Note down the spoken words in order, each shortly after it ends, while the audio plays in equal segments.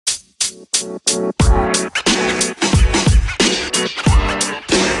Here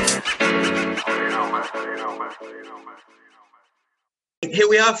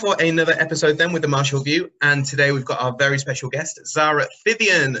we are for another episode then with the Martial View, and today we've got our very special guest, Zara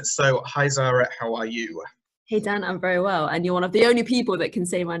Phythian. So, hi Zara, how are you? Hey Dan, I'm very well, and you're one of the only people that can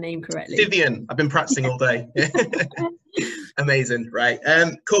say my name correctly. Phythian, I've been practicing all day. Amazing, right?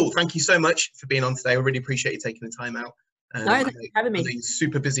 Cool. Thank you so much for being on today. I really appreciate you taking the time out. No, thanks for having me. You're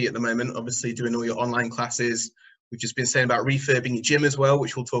super busy at the moment, obviously doing all your online classes. We've just been saying about refurbing your gym as well,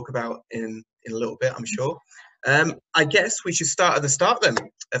 which we'll talk about in a little bit, I'm sure. I guess we should start at the start then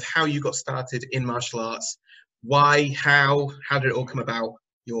of how you got started in martial arts. Why, how did it all come about,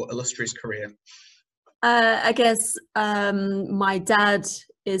 your illustrious career? I guess my dad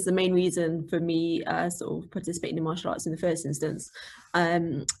is the main reason for me sort of participating in martial arts in the first instance.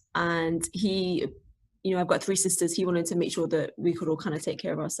 And he, you know, I've got 3 sisters. He wanted to make sure that we could all kind of take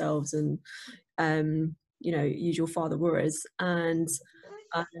care of ourselves and, you know, usual father worries. And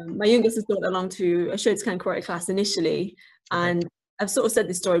my youngest has gone along to a Shotokan karate class initially, and I've sort of said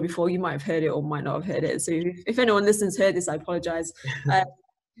this story before. You might have heard it or might not have heard it. So if anyone listens heard this, I apologize.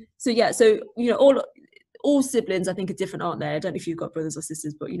 So yeah, so you know, all siblings I think are different, aren't they? I don't know if you've got brothers or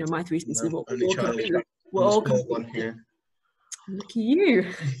sisters, but you know, my 3 sisters we're all one here. Look at you.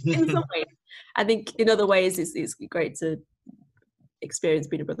 In some ways, I think in other ways it's great to experience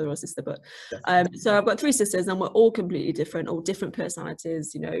being a brother or sister, but so I've got 3 sisters and we're all completely different, all different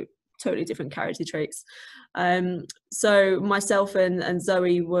personalities, you know, totally different character traits. So myself and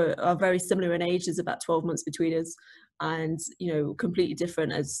Zoe are very similar in age. There's about 12 months between us, and you know, completely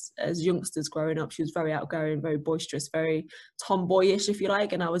different as youngsters growing up. She was very outgoing, very boisterous, very tomboyish if you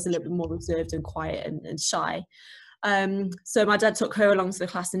like, and I was a little bit more reserved and quiet and shy. So my dad took her along to the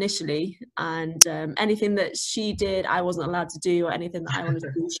class initially, and anything that she did I wasn't allowed to do, or anything that I wanted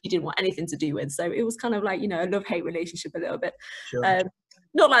to do she didn't want anything to do with. So it was kind of like, you know, a love-hate relationship a little bit. Sure.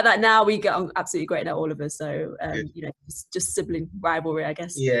 Not like that now. We get on absolutely great now, all of us. So you know, just sibling rivalry, I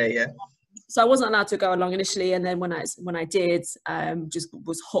guess. Yeah. So I wasn't allowed to go along initially, and then when I did, just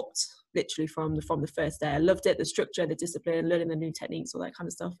was hooked literally from the first day. I loved it, the structure, the discipline, learning the new techniques, all that kind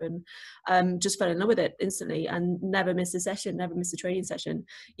of stuff, and just fell in love with it instantly, and never missed a session, never missed a training session.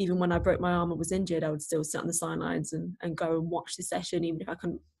 Even when I broke my arm and was injured, I would still sit on the sidelines and go and watch the session, even if I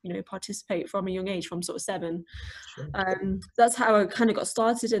couldn't, you know, participate from a young age, from sort of 7. Sure. That's how I kind of got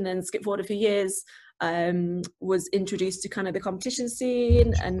started, and then skip forward a few years, was introduced to kind of the competition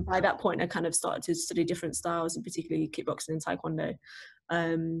scene, and by that point I kind of started to study different styles, and particularly kickboxing and taekwondo.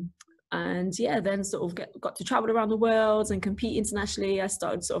 And yeah, then sort of got to travel around the world and compete internationally. I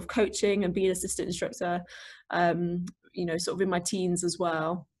started sort of coaching and being an assistant instructor, you know, sort of in my teens as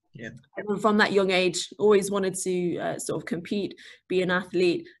well. Yeah. And from that young age, always wanted to sort of compete, be an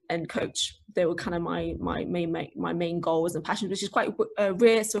athlete, and coach. They were kind of my main goals and passions, which is quite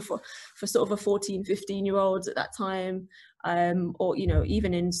rare. So for sort of a 14, 15-year-old at that time, or you know,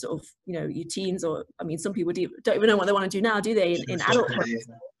 even in sort of, you know, your teens, or I mean, some people don't even know what they want to do now, do they? In adulthood.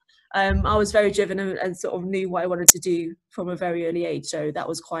 I was very driven and sort of knew what I wanted to do from a very early age, so that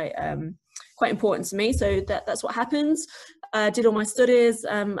was quite important to me. So that's what happened. Did all my studies,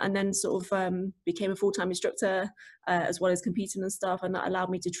 and then sort of became a full-time instructor, as well as competing and stuff, and that allowed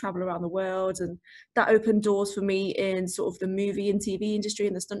me to travel around the world, and that opened doors for me in sort of the movie and TV industry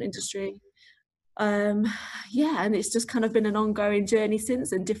and the stunt industry. Yeah, and it's just kind of been an ongoing journey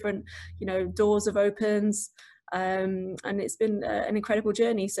since, and different, you know, doors have opened. And it's been an incredible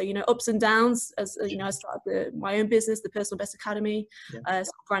journey. So, you know, ups and downs, as you know, I started my own business, the Personal Best Academy, sort of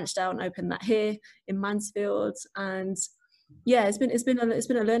branched out and opened that here in Mansfield. And yeah, it's been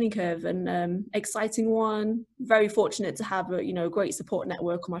a learning curve, and exciting one. Very fortunate to have a, you know, great support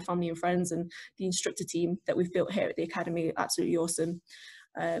network of my family and friends, and the instructor team that we've built here at the Academy, absolutely awesome.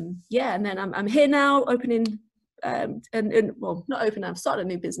 Yeah, and then I'm here now opening, and well, not open, I've started a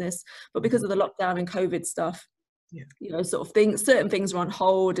new business, but because of the lockdown and COVID stuff, you know, sort of certain things are on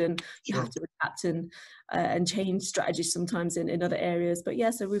hold, and you have to adapt and change strategies sometimes in other areas. But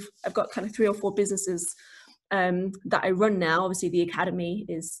yeah, so I've got kind of 3 or 4 businesses that I run now. Obviously the Academy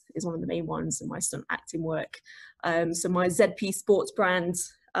is one of the main ones, and my stunt acting work. So my ZP Sports brand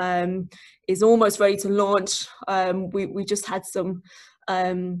is almost ready to launch. We just had some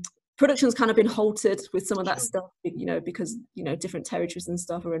production's kind of been halted with some of that stuff, you know, because, you know, different territories and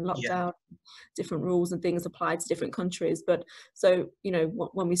stuff are in lockdown, different rules and things apply to different countries. But so, you know,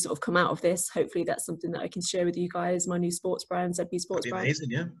 when we sort of come out of this, hopefully that's something that I can share with you guys, my new sports brand, ZP Sports brand.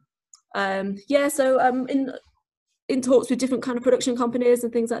 Amazing, yeah. So in talks with different kind of production companies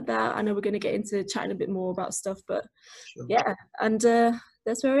and things like that. I know we're going to get into chatting a bit more about stuff, but yeah, and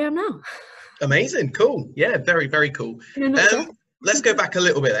that's where I am now. Amazing, cool. Yeah, very, very cool. Let's go back a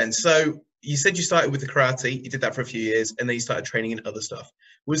little bit then. So you said you started with the karate, you did that for a few years, and then you started training in other stuff.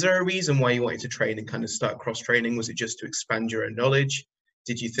 Was there a reason why you wanted to train and kind of start cross-training? Was it just to expand your own knowledge?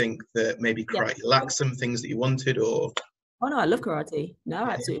 Did you think that maybe karate lacked some things that you wanted, or? Oh no, I love karate. No,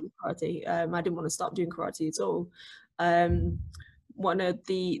 I absolutely love karate. I didn't want to stop doing karate at all. One of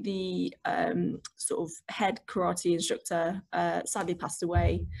the sort of head karate instructor sadly passed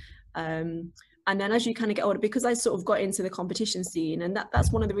away. And then as you kind of get older, because I sort of got into the competition scene, and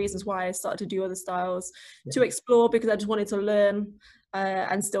that's one of the reasons why I started to do other styles to explore, because I just wanted to learn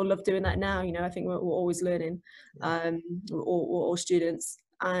and still love doing that now. You know, I think we're always learning, we're all students.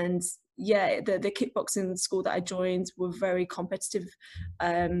 And yeah, the kickboxing school that I joined were very competitive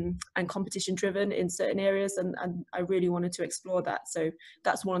and competition driven in certain areas, and I really wanted to explore that. So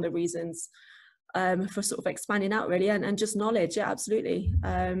that's one of the reasons for sort of expanding out, really, and just knowledge. Yeah, absolutely.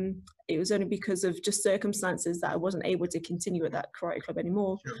 It was only because of just circumstances that I wasn't able to continue at that karate club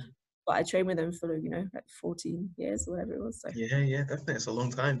anymore. Sure. But I trained with them for, you know, like 14 years or whatever it was. So. Yeah, definitely. It's a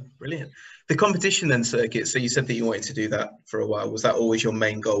long time. Brilliant. The competition then circuit. So you said that you wanted to do that for a while. Was that always your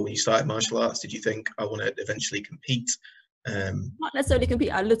main goal when you started martial arts? Did you think, I want to eventually compete? Not necessarily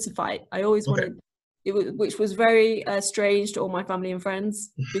compete. I love to fight. I always wanted. Which was very strange to all my family and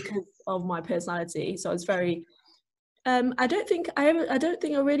friends because of my personality. So I was very. I don't think I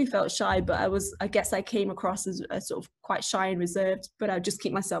really felt shy, but I guess I came across as a sort of quite shy and reserved, but I just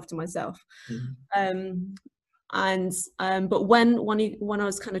keep myself to myself. But when I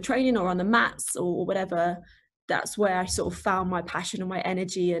was kind of training or on the mats or whatever, that's where I sort of found my passion and my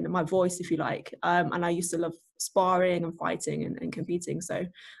energy and my voice, if you like. And I used to love sparring and fighting and competing. So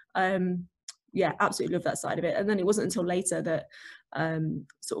yeah, absolutely love that side of it. And then it wasn't until later that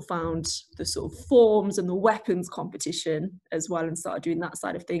sort of found the sort of forms and the weapons competition as well, and started doing that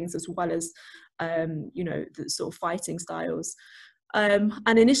side of things, as well as you know, the sort of fighting styles. And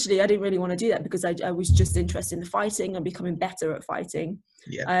initially I didn't really want to do that because I was just interested in the fighting and becoming better at fighting.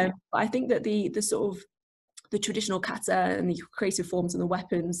 But I think that the sort of the traditional kata and the creative forms and the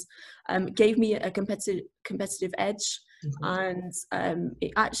weapons gave me a competitive edge. And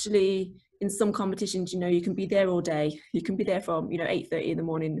it actually, in some competitions, you know, you can be there all day. You can be there from, you know, 8:30 in the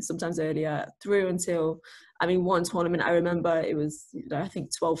morning, sometimes earlier, through until, I mean, one tournament I remember, it was, you know, I think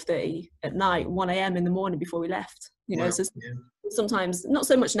 12:30 at night, 1 a.m. in the morning before we left. You know, so sometimes, not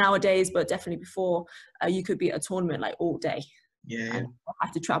so much nowadays, but definitely before, you could be at a tournament like all day. And I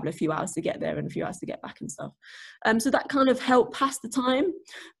have to travel a few hours to get there and a few hours to get back and stuff. So that kind of helped pass the time.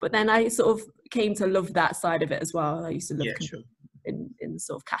 But then I sort of came to love that side of it as well. I used to love in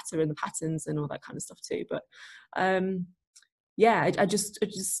sort of kata and the patterns and all that kind of stuff too. But yeah, I just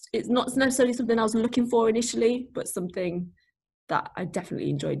it's not necessarily something I was looking for initially, but something that I definitely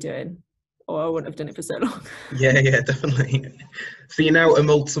enjoyed doing, or I wouldn't have done it for so long. Yeah, definitely. So you're now a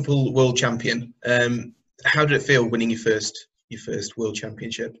multiple world champion. How did it feel winning your first world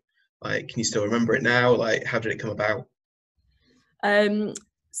championship? Like, can you still remember it now? Like, how did it come about?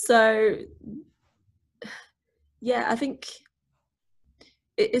 So yeah, I think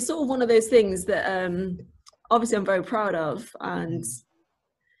it's sort of one of those things that obviously I'm very proud of, and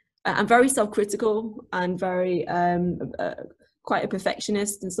I'm very self-critical and very quite a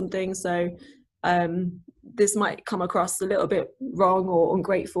perfectionist in some things. So this might come across a little bit wrong or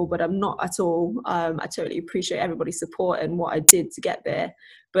ungrateful, but I'm not at all. I totally appreciate everybody's support and what I did to get there.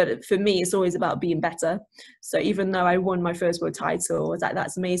 But for me, it's always about being better. So even though I won my first world title, I was like,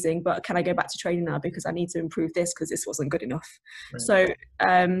 that's amazing, but can I go back to training now because I need to improve this because this wasn't good enough. Right. So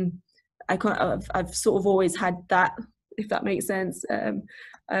I've sort of always had that, if that makes sense, that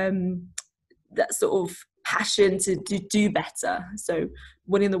sort of passion to do better. So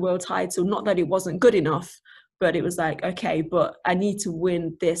winning the world title, not that it wasn't good enough, but it was like, okay, but I need to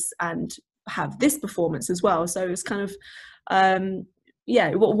win this and have this performance as well. So it was kind of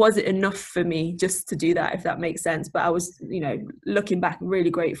yeah, was it enough for me just to do that, if that makes sense? But I was, you know, looking back, really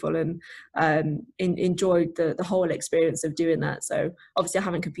grateful and enjoyed the whole experience of doing that. So obviously I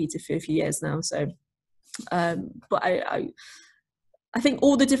haven't competed for a few years now, so but I think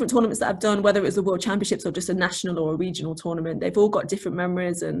all the different tournaments that I've done, whether it was the World Championships or just a national or a regional tournament, they've all got different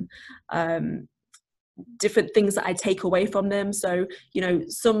memories and different things that I take away from them. So, you know,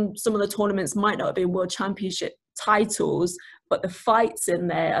 some of the tournaments might not have been World Championship titles, but the fights in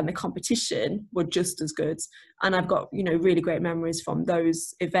there and the competition were just as good. And I've got, you know, really great memories from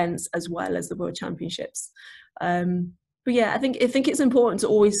those events as well as the World Championships. But yeah, I think it's important to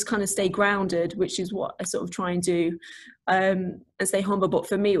always kind of stay grounded, which is what I sort of try and do, and stay humble. But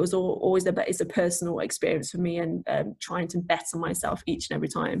for me, it was always it's a personal experience for me, and trying to better myself each and every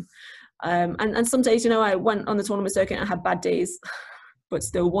time. And some days, I went on the tournament circuit and I had bad days, but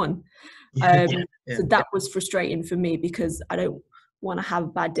still won. So that was frustrating for me, because I don't want to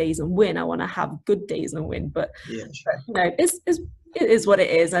have bad days and win. I want to have good days and win. But it is what it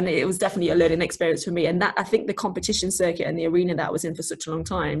is, and it was definitely a learning experience for me. And that, I think, the competition circuit and the arena that I was in for such a long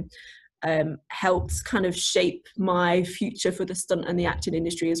time helped kind of shape my future for the stunt and the acting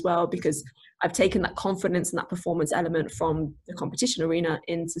industry as well, because I've taken that confidence and that performance element from the competition arena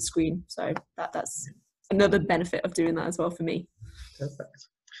into screen. So that's another benefit of doing that as well for me. Perfect.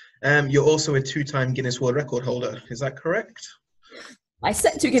 You're also a 2-time Guinness World Record holder, is that correct? I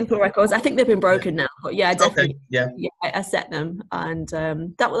set 2 Guinness World Records. I think they've been broken now, but yeah, definitely. Okay. I set them, and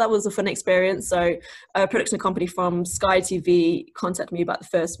that was a fun experience. So a production company from Sky TV contacted me about the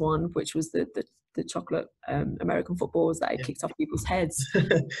first one, which was the chocolate American footballs that I kicked off people's heads.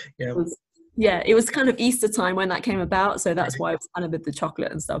 It was kind of Easter time when that came about, so that's why it was kind of the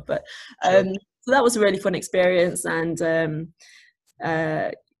chocolate and stuff. But so that was a really fun experience, and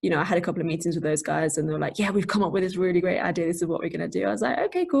I had a couple of meetings with those guys, and they were like, yeah, we've come up with this really great idea. This is what we're going to do. I was like,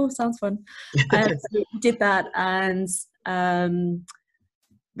 okay, cool. Sounds fun. So we did that. And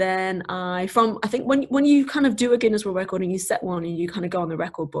then I think when you kind of do a Guinness World Record and you set one and you kind of go on the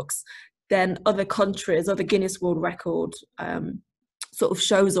record books, then other countries, other Guinness World Record sort of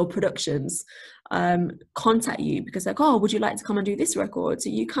shows or productions contact you, because like, oh, would you like to come and do this record? So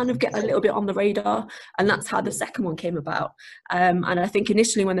you kind of get a little bit on the radar, and that's how the second one came about. And I think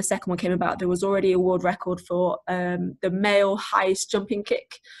initially when the second one came about, there was already a world record for the male highest jumping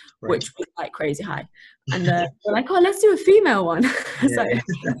kick, which was like crazy high. And we're like, oh, let's do a female one. So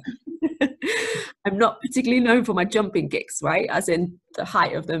I'm not particularly known for my jumping kicks, right, as in the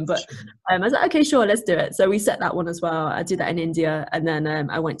height of them, but I was like, okay, sure, let's do it. So we set that one as well. I did that in India, and then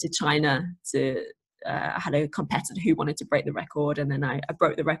I went to China to I had a competitor who wanted to break the record, and then I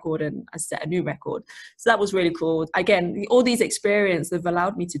broke the record and I set a new record. So that was really cool. Again, all these experiences have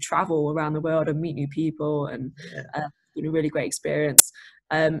allowed me to travel around the world and meet new people, and been a really great experience.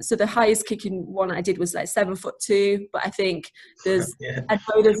 So the highest kicking one I did was like 7'2", but I think there's I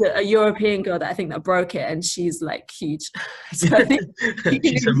know there's a European girl that I think that broke it, and she's like huge. So I think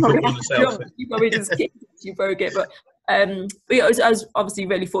she probably just kicked it, she broke it. But yeah, I was obviously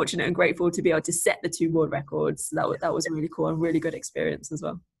really fortunate and grateful to be able to set the 2 world records. So that was really cool and really good experience as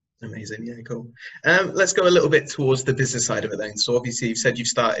well. Amazing. Yeah, cool. Let's go a little bit towards the business side of it then. So obviously you've said you've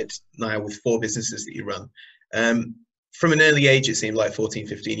started now with 4 businesses that you run. From an early age, it seemed like 14,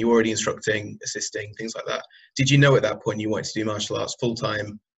 15, you were already instructing, assisting, things like that. Did you know at that point you wanted to do martial arts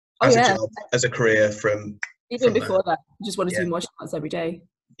full-time as a job, as a career Even before that, I just wanted to do martial arts every day.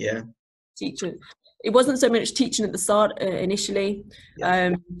 Yeah. Teaching. It wasn't so much teaching at the start initially,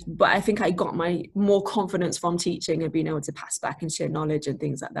 but I think I got my more confidence from teaching and being able to pass back and share knowledge and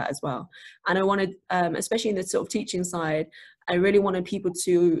things like that as well. And I wanted, especially in the sort of teaching side, I really wanted people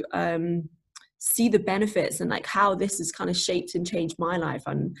to see the benefits and like how this has kind of shaped and changed my life,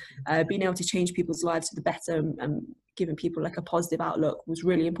 and being able to change people's lives for the better and giving people like a positive outlook was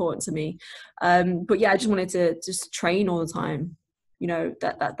really important to me. But yeah, I just wanted to just train all the time.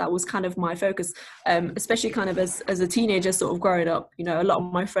 That was kind of my focus, especially kind of as a teenager, sort of growing up. A lot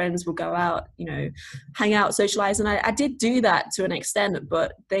of my friends would go out, hang out, socialize, and I did do that to an extent,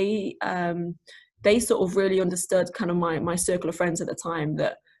 but they sort of really understood kind of my circle of friends at the time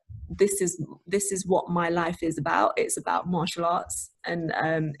that this is what my life is about. It's about martial arts, and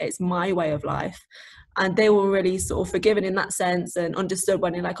it's my way of life. And they were really sort of forgiving in that sense, and understood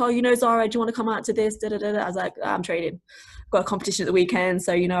when they're like, oh, Zara, do you want to come out to this? I was like, I'm training. Got a competition at the weekend,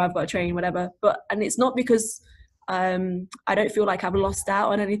 so I've got to train, whatever. And it's not because I don't feel like I've lost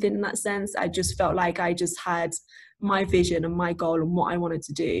out on anything in that sense. I just felt like I just had my vision and my goal and what I wanted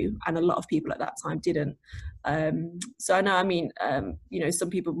to do, and a lot of people at that time didn't. So I know, some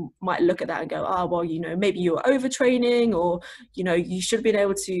people might look at that and go, oh, well, maybe you're overtraining, or you should have been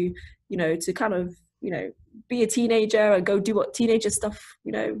able to to kind of be a teenager and go do what teenager stuff,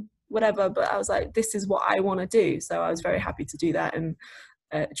 whatever. But I was like, this is what I want to do, so I was very happy to do that and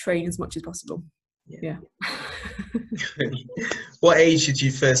train as much as possible. Yeah. What age did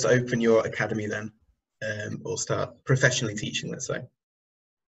you first open your academy then, or start professionally teaching, let's say?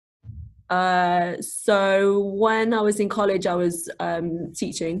 So when I was in college, I was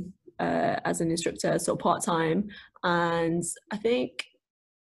teaching as an instructor, sort of part-time, and I think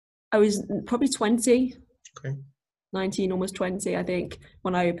I was probably 20, 19, almost 20, I think,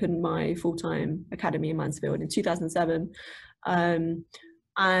 when I opened my full-time academy in Mansfield in 2007.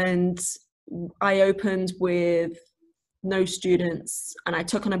 And I opened with no students, and I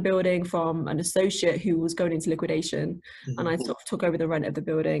took on a building from an associate who was going into liquidation, and I sort of took over the rent of the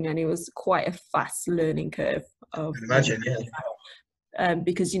building, and it was quite a fast learning curve of, I can imagine, yeah.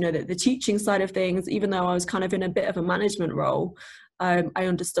 because, you know, the teaching side of things, even though I was kind of in a bit of a management role, I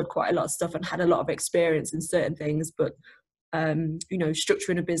understood quite a lot of stuff and had a lot of experience in certain things, but you know,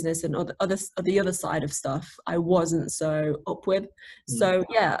 structuring a business and the other side of stuff I wasn't so up with. So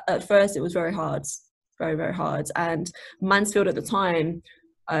yeah, at first it was very hard, very, very hard. And Mansfield at the time,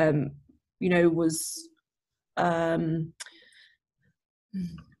 you know, was how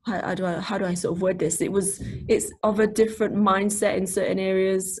do I sort of word this? It's of a different mindset in certain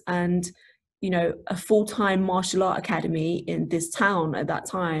areas, and, you know, a full-time martial art academy in this town at that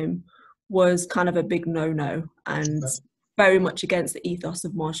time was kind of a big no-no, and very much against the ethos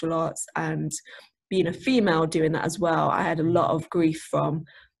of martial arts. And being a female doing that as well, I had a lot of grief from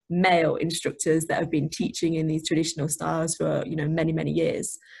male instructors that have been teaching in these traditional styles for, you know, many, many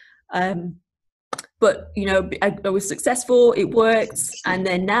years. But, you know, I was successful, it worked. And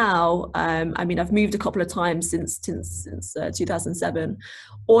then now, I mean, I've moved a couple of times since 2007.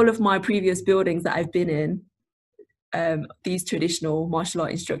 All of my previous buildings that I've been in, these traditional martial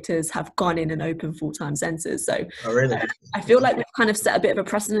art instructors have gone in and opened full-time centres. So I feel like we've kind of set a bit of a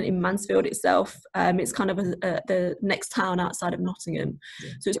precedent in Mansfield itself. It's kind of the next town outside of Nottingham.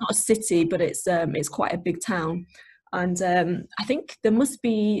 So it's not a city, but it's quite a big town. And I think there must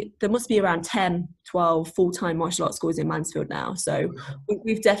be around 10, 12 full-time martial arts schools in Mansfield now. So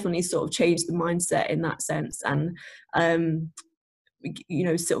we've definitely sort of changed the mindset in that sense. And, you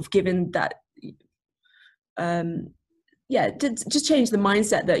know, sort of given that, just change the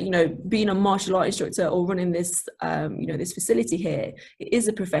mindset that, you know, being a martial art instructor or running this, you know, this facility here, it is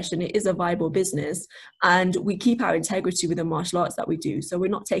a profession, it is a viable business, and we keep our integrity with the martial arts that we do. So we're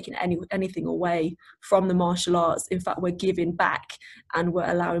not taking anything away from the martial arts. In fact, we're giving back, and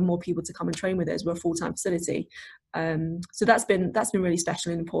we're allowing more people to come and train with us. We're a full-time facility. So that's been really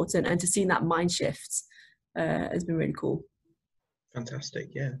special and important, and to see that mind shift has been really cool. Fantastic,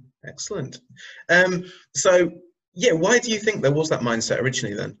 yeah, excellent. So yeah, why do you think there was that mindset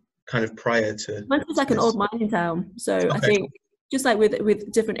originally then, kind of prior to? It's like an old mining town. So I think just like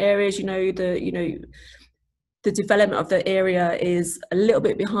with different areas, you know, the development of the area is a little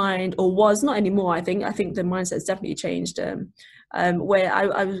bit behind, or was not anymore. I think the mindset has definitely changed. Where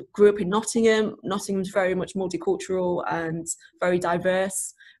I grew up in Nottingham. Nottingham's very much multicultural and very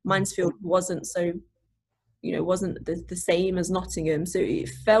diverse. Mansfield wasn't so, you know, wasn't the same as Nottingham, so it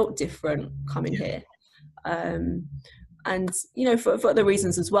felt different coming here. And, you know, for other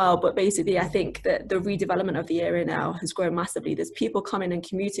reasons as well, but basically I think that the redevelopment of the area now has grown massively. There's people coming and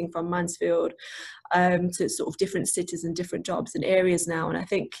commuting from Mansfield to sort of different cities and different jobs and areas now, and I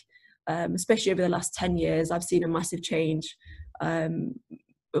think especially over the last 10 years I've seen a massive change, a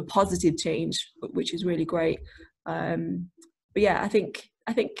positive change, which is really great. But yeah, I think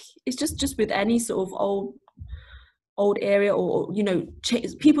it's just with any sort of old area, or, you know,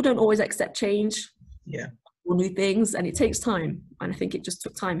 people don't always accept change, or new things, and it takes time, and I think it just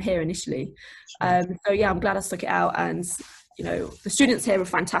took time here initially. So yeah, I'm glad I stuck it out, and, you know, the students here are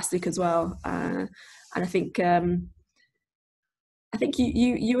fantastic as well, and I think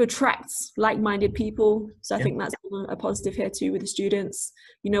you attract like-minded people, so I think that's a positive here too with the students.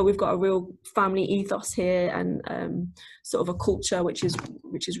 You know, we've got a real family ethos here, and sort of a culture which is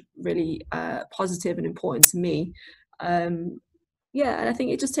really positive and important to me. And I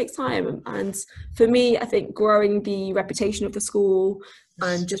think it just takes time, and for me I think growing the reputation of the school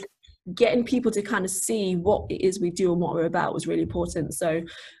and just getting people to kind of see what it is we do and what we're about was really important. So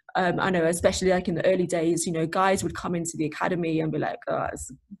I know, especially like in the early days, you know, guys would come into the academy and be like, oh,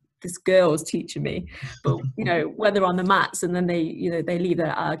 this girl's teaching me, but, you know, when they're on the mats and then they leave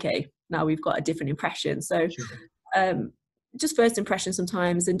there, okay, now we've got a different impression. So just first impression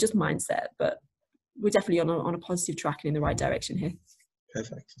sometimes, and just mindset, but we're definitely on a positive track and in the right direction here.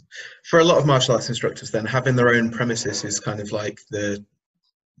 Perfect. For a lot of martial arts instructors then, having their own premises is kind of like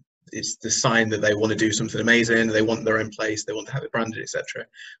it's the sign that they want to do something amazing, they want their own place, they want to have it branded, etc.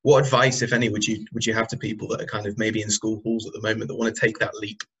 What advice, if any, would you have to people that are kind of maybe in school halls at the moment that want to take that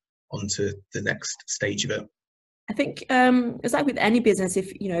leap onto the next stage of it? I think it's like with any business,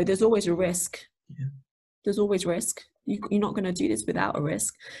 if, you know, there's always a risk. There's always risk. You're not going to do this without a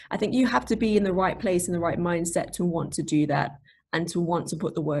risk. I think you have to be in the right place, in the right mindset to want to do that and to want to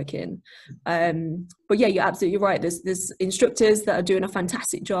put the work in. But yeah, you're absolutely right. There's instructors that are doing a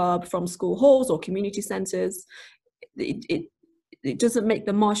fantastic job from school halls or community centres. It doesn't make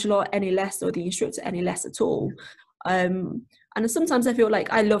the martial art any less or the instructor any less at all. And sometimes I feel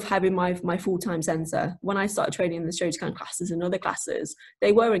like I love having my full-time centre. When I started training in the Shotokan classes and other classes,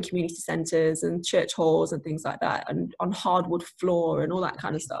 they were in community centres and church halls and things like that, and on hardwood floor and all that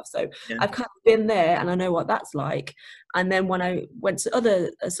kind of stuff. So Yeah. I've kind of been there and I know what that's like. And then when I went to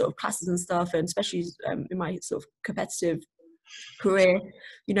other sort of classes and stuff, and especially in my sort of competitive career,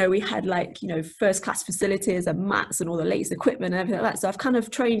 you know, we had like, you know, first class facilities and mats and all the latest equipment and everything like that. So I've kind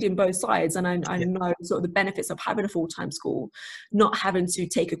of trained in both sides, and I know sort of the benefits of having a full-time school, not having to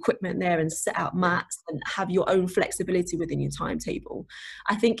take equipment there and set out mats and have your own flexibility within your timetable.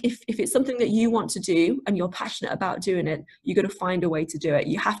 I think if it's something that you want to do and you're passionate about doing it, you're going to find a way to do it.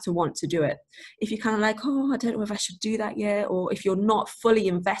 You have to want to do it. If you're kind of like, oh, I don't know if I should do that yet, or if you're not fully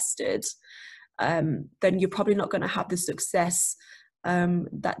invested, then you're probably not going to have the success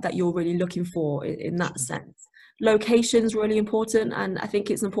that you're really looking for in that sense. Location is really important, and I think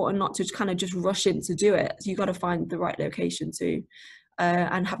it's important not to kind of just rush in to do it. You got to find the right location too,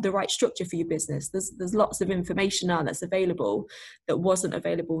 and have the right structure for your business. There's lots of information now that's available that wasn't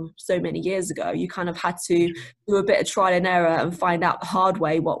available so many years ago. You kind of had to do a bit of trial and error and find out the hard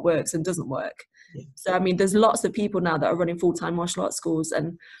way what works and doesn't work. So I mean, there's lots of people now that are running full-time martial arts schools,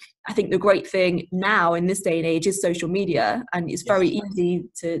 and I think the great thing now in this day and age is social media, and it's very easy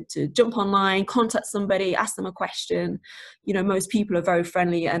to jump online, contact somebody, ask them a question. You know, most people are very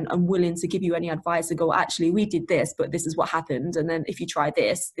friendly and willing to give you any advice and go, actually, we did this, but this is what happened. And then if you try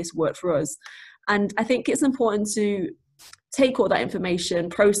this worked for us. And I think it's important to take all that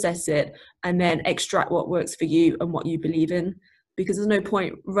information, process it, and then extract what works for you and what you believe in. Because there's no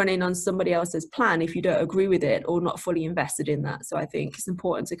point running on somebody else's plan if you don't agree with it or not fully invested in that. So I think it's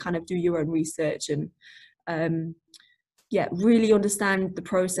important to kind of do your own research and really understand the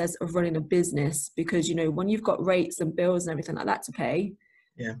process of running a business, because, you know, when you've got rates and bills and everything like that to pay,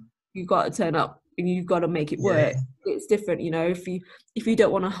 you've got to turn up and you've got to make it work. It's different, you know, if you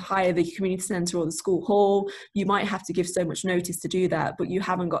don't want to hire the community centre or the school hall, you might have to give so much notice to do that, but you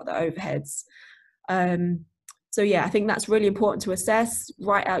haven't got the overheads. So yeah, I think that's really important to assess,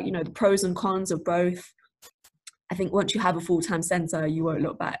 write out, you know, the pros and cons of both. I think once you have a full-time centre, you won't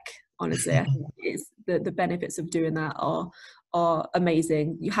look back, honestly. I think it's the benefits of doing that are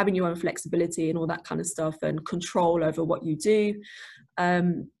amazing. You having your own flexibility and all that kind of stuff and control over what you do.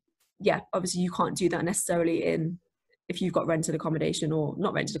 Obviously you can't do that necessarily if you've got rented accommodation, or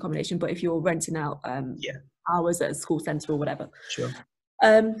not rented accommodation, but if you're renting out hours at a school centre or whatever. Sure.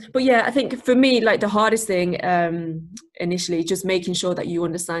 But yeah, I think for me, like the hardest thing initially, just making sure that you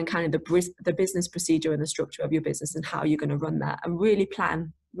understand kind of the business procedure and the structure of your business and how you're going to run that, and really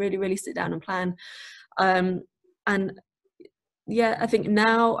plan, really sit down and plan. And yeah, I think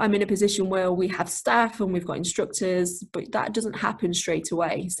now I'm in a position where we have staff and we've got instructors, but that doesn't happen straight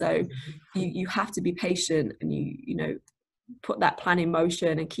away. So you have to be patient, and you know, put that plan in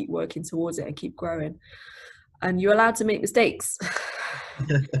motion and keep working towards it and keep growing. And you're allowed to make mistakes.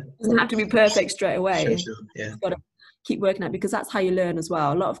 It doesn't have to be perfect straight away. Sure. Yeah. You've got to keep working at it, because that's how you learn as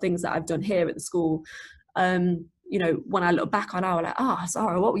well. A lot of things that I've done here at the school, you know, when I look back on, I was like,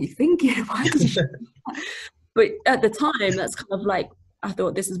 Zara, what were you thinking? Why did you do that? But at the time, that's kind of like, I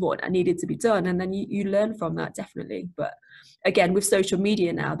thought this is what I needed to be done. And then you learn from that, definitely. But again, with social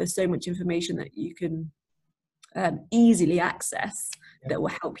media now, there's so much information that you can easily access that will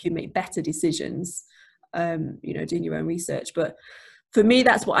help you make better decisions, you know, doing your own research. But for me,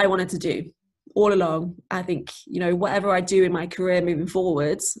 that's what I wanted to do all along. I think, you know, whatever I do in my career moving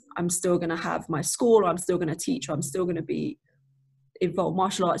forwards, I'm still going to have my school, or I'm still going to teach, or I'm still going to be involved.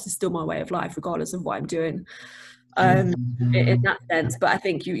 Martial arts is still my way of life, regardless of what I'm doing in that sense. But I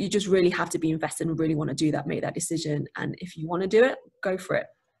think you just really have to be invested and really want to do that, make that decision. And if you want to do it, go for it.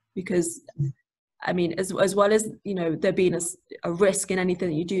 Because I mean, as well as, you know, there being a risk in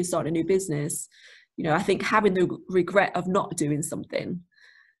anything that you do, start a new business, you know, I think having the regret of not doing something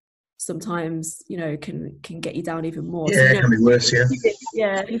sometimes, you know, can get you down even more. Yeah, so, you know, it can be worse.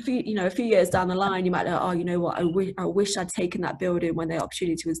 if you know, a few years down the line, you might go, oh, you know what, I wish I'd taken that building when the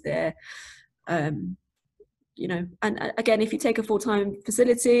opportunity was there. You know, and again, if you take a full-time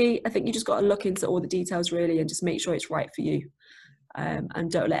facility, I think you just got to look into all the details really and just make sure it's right for you.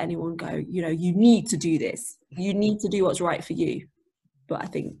 And don't let anyone go, you know, you need to do this. You need to do what's right for you. But I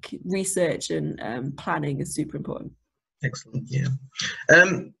think research and planning is super important. Excellent. Yeah.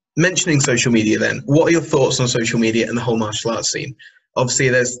 Mentioning social media then, what are your thoughts on social media and the whole martial arts scene? Obviously,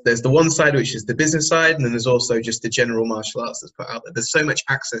 there's the one side, which is the business side, and then there's also just the general martial arts that's put out there. There's so much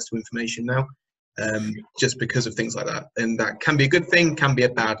access to information now, just because of things like that. And that can be a good thing, can be a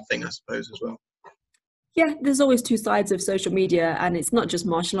bad thing, I suppose, as well. Yeah, there's always two sides of social media, and it's not just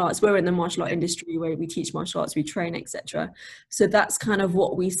martial arts. We're in the martial art industry where we teach martial arts, we train, etc. So that's kind of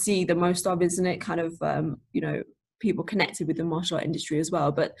what we see the most of, isn't it? Kind of, people connected with the martial art industry as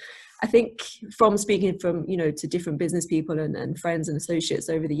well. But I think from speaking from, to different business people and friends and associates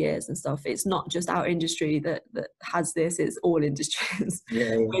over the years and stuff, it's not just our industry that has this, it's all industries.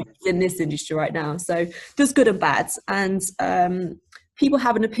 Yeah. In this industry right now. So there's good and bad. And people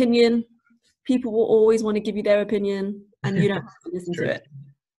have an opinion. People will always want to give you their opinion, and you don't have to listen to it.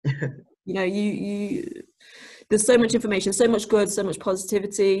 You there's so much information, so much good, so much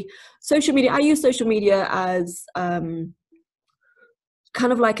positivity. Social media, I use social media as kind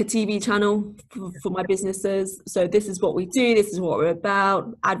of like a TV channel for my businesses. So this is what we do, this is what we're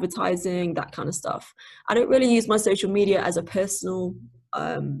about, advertising, that kind of stuff. I don't really use my social media as a personal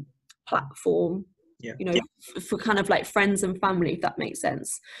platform, for kind of like friends and family, if that makes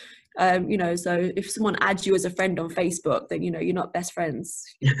sense. So if someone adds you as a friend on Facebook, then you're not best friends.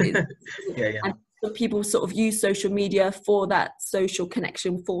 And some people sort of use social media for that social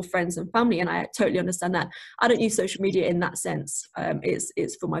connection for friends and family, and I totally understand that. I don't use social media in that sense.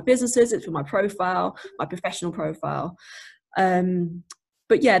 It's for my businesses, it's for my profile, my professional profile.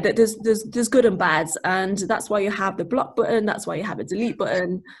 But yeah, there's good and bads, and that's why you have the block button, that's why you have a delete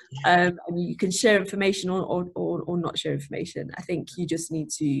button, and you can share information or not share information. I think you just need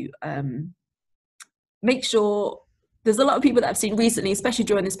to make sure. There's a lot of people that I've seen recently, especially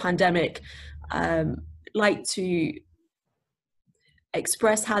during this pandemic, like to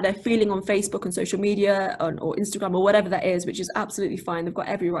express how they're feeling on Facebook and social media or Instagram or whatever that is, which is absolutely fine. They've got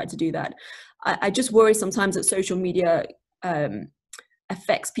every right to do that. I just worry sometimes that social media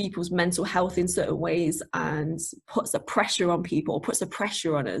affects people's mental health in certain ways and puts a pressure on people, puts a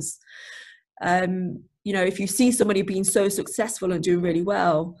pressure on us. If you see somebody being so successful and doing really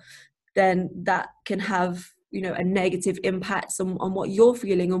well, then that can have, a negative impact on what you're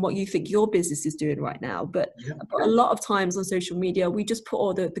feeling and what you think your business is doing right now. But a lot of times on social media, we just put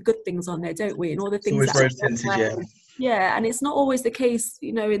all the good things on there, don't we? And all the things that and it's not always the case,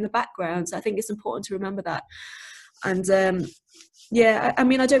 in the background. So I think it's important to remember that. And I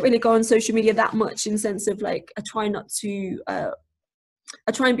mean, I don't really go on social media that much in the sense of like, I try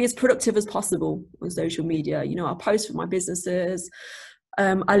and be as productive as possible on social media. I'll post for my businesses.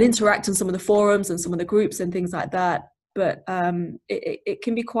 I'll interact on some of the forums and some of the groups and things like that. But it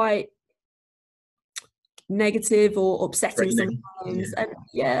can be quite negative or upsetting sometimes.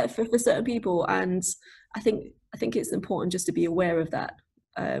 And for certain people. And I think it's important just to be aware of that.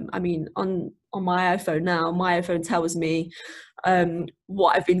 I mean, on my iPhone now, my iPhone tells me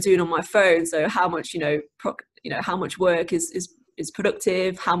what I've been doing on my phone. So how much, how much work is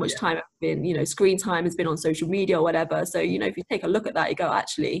productive, how much time I've been, screen time has been on social media or whatever. So, if you take a look at that, you go,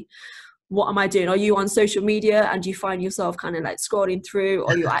 actually, what am I doing? Are you on social media and do you find yourself kind of like scrolling through,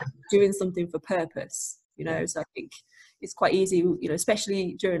 or you're actually doing something for purpose? So I think it's quite easy,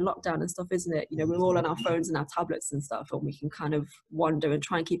 especially during lockdown and stuff, isn't it? We're all on our phones and our tablets and stuff, and we can kind of wander and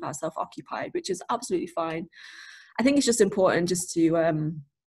try and keep ourselves occupied, which is absolutely fine. I think it's just important just to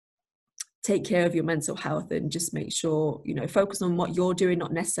take care of your mental health and just make sure, focus on what you're doing,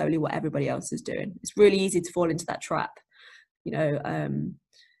 not necessarily what everybody else is doing. It's really easy to fall into that trap,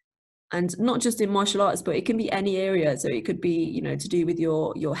 and not just in martial arts, but it can be any area. So it could be, to do with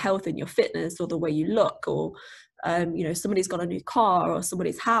your health and your fitness, or the way you look, or somebody's got a new car or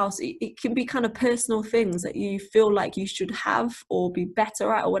somebody's house. It can be kind of personal things that you feel like you should have or be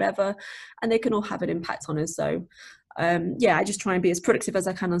better at or whatever, and they can all have an impact on us. So I just try and be as productive as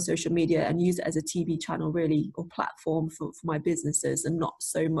I can on social media and use it as a TV channel, really, or platform for my businesses, and not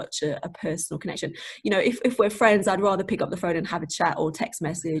so much a personal connection. If we're friends, I'd rather pick up the phone and have a chat, or text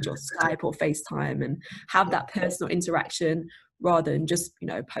message, or Skype, or FaceTime, and have that personal interaction, rather than just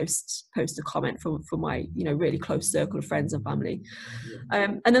post a comment for my really close circle of friends and family.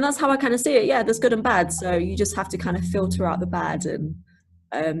 And then that's how I kind of see it. There's good and bad, so you just have to kind of filter out the bad and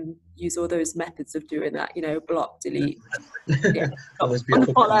use all those methods of doing that, block, delete,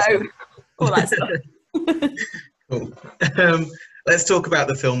 unfollow, all that stuff. Cool. Let's talk about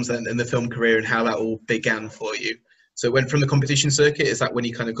the films then, and the film career, and how that all began for you. So it went from the competition circuit. Is that when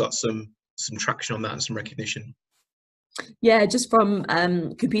you kind of got some traction on that and some recognition? Yeah, just from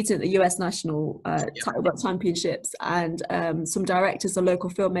competing at the US National Title Belt Championships, and some directors and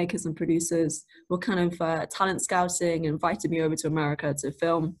local filmmakers and producers were kind of talent scouting and invited me over to America to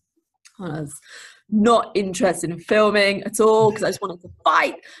film. And I was not interested in filming at all, because I just wanted to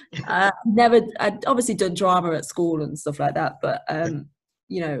fight. I'd obviously done drama at school and stuff like that, but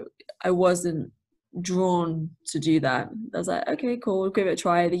I wasn't drawn to do that. I was like, okay, cool, give it a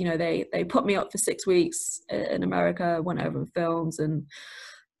try. You know, they put me up for 6 weeks in America, went over and filmed, and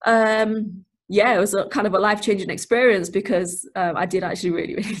yeah, it was a kind of a life-changing experience because I did actually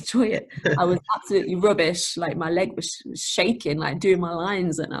really, really enjoy it. I was absolutely rubbish. Like my leg was shaking, like doing my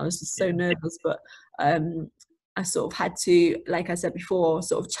lines, and I was just so nervous. But I sort of had to, like I said before,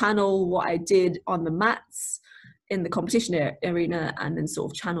 sort of channel what I did on the mats in the competition arena, and then sort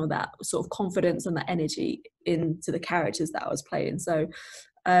of channel that sort of confidence and that energy into the characters that I was playing. So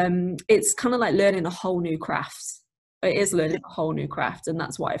it's kind of like learning a whole new craft. It is learning a whole new craft, and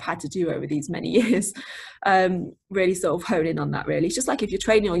that's what I've had to do over these many years. Really sort of hone in on that. Really, it's just like if you're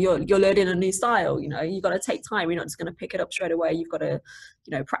training or you're learning a new style, you know, you've got to take time. You're not just going to pick it up straight away. You've got to,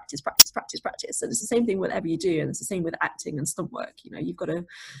 you know, practice. And it's the same thing with whatever you do, and it's the same with acting and stunt work. You know, you've got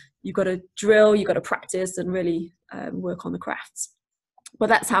to drill, you've got to practice, and really work on the crafts. But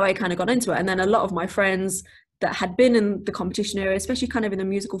that's how I kind of got into it. And then a lot of my friends that had been in the competition area, especially kind of in the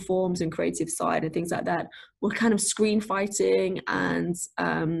musical forms and creative side and things like that, were kind of screen fighting. And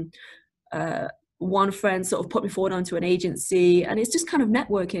one friend sort of put me forward onto an agency, and it's just kind of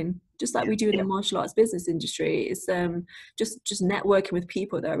networking, just like we do in the martial arts business industry. It's just networking with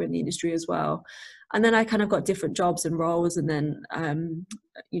people that are in the industry as well. And then I kind of got different jobs and roles, and then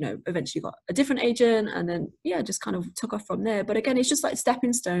you know, eventually got a different agent, and then just kind of took off from there. But again, it's just like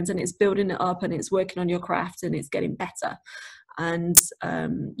stepping stones, and it's building it up, and it's working on your craft, and it's getting better. And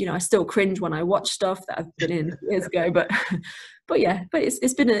you know, I still cringe when I watch stuff that I've been in years ago, but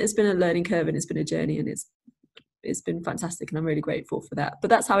it's been a learning curve, and it's been a journey, and it's been fantastic, and I'm really grateful for that. But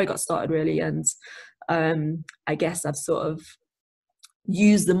that's how I got started, really. And I guess I've sort of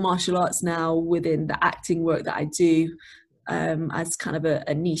use the martial arts now within the acting work that I do as kind of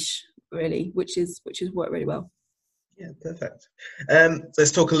a niche, really, which has worked really well. Yeah, perfect.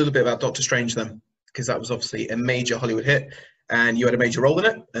 Let's talk a little bit about Doctor Strange then, because that was obviously a major Hollywood hit, and you had a major role in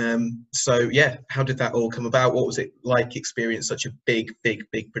it. So yeah, how did that all come about? What was it like experience such a big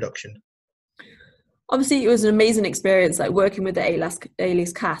production? Obviously, it was an amazing experience, like working with the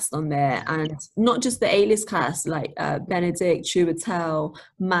A-list cast on there, and not just the A-list cast, like Benedict, Chiwetel,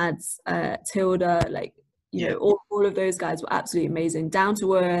 Mads, Tilda, like, you know, all of those guys were absolutely amazing, down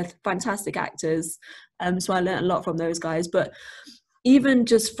to earth, fantastic actors. So I learned a lot from those guys. But even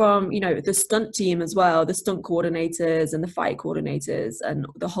just from, you know, the stunt team as well, the stunt coordinators and the fight coordinators and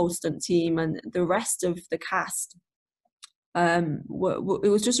the whole stunt team and the rest of the cast, it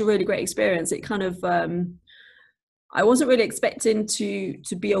was just a really great experience. It kind of I wasn't really expecting to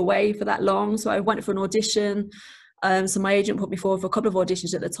be away for that long, so I went for an audition. So my agent put me forward for a couple of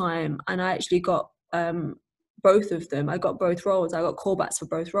auditions at the time, and I actually got both of them. I got both roles. I got callbacks for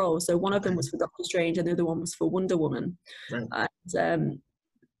both roles. So one of them was for Doctor Strange, and the other one was for Wonder Woman. Right. And,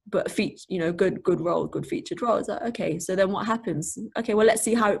 but you know, good role, good featured role. It's like, okay, so then what happens? Okay, well, let's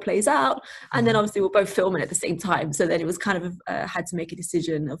see how it plays out. And then obviously we're both filming at the same time, so then it was kind of had to make a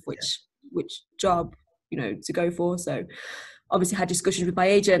decision of which job, you know, to go for. So obviously had discussions with my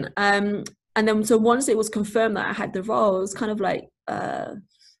agent, and then so once it was confirmed that I had the role, it was kind of like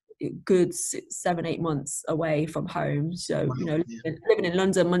good 7-8 months away from home. So, you know, living in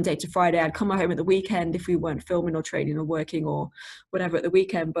London Monday to Friday, I'd come home at the weekend if we weren't filming or training or working or whatever at the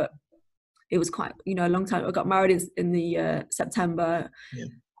weekend. But it was quite, you know, a long time. I got married in the September.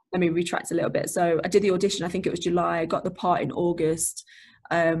 Let me retract a little bit. So I did the audition, I think it was July. I got the part in August.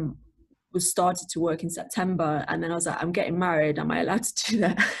 Was started to work in September, and then I was like, I'm getting married, am I allowed to do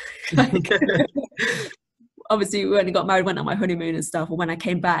that? Obviously we only got married, went on my honeymoon and stuff, and when I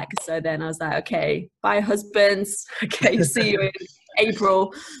came back, so then I was like, okay, bye husbands, okay, see you in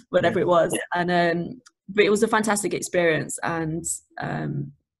April, whatever it was. And but it was a fantastic experience. And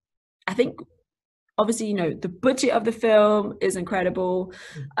I think obviously, you know, the budget of the film is incredible.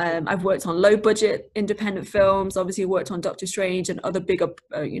 I've worked on low budget independent films, obviously worked on Doctor Strange and other bigger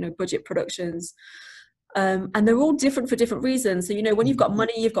you know, budget productions. And they're all different for different reasons. So, you know, when you've got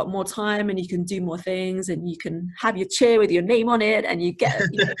money, you've got more time, and you can do more things, and you can have your chair with your name on it, and you get,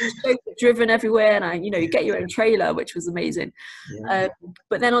 you know, driven everywhere, and you know, you get your own trailer, which was amazing.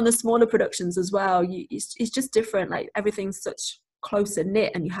 But then on the smaller productions as well, it's just different. Like everything's such closer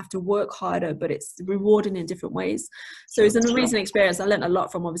knit, and you have to work harder, but it's rewarding in different ways. So it's an amazing experience. I learned a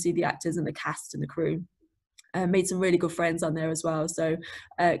lot from obviously the actors and the cast and the crew. Made some really good friends on there as well. So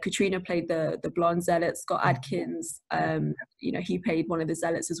Katrina played the blonde zealot. Scott Adkins, you know, he played one of the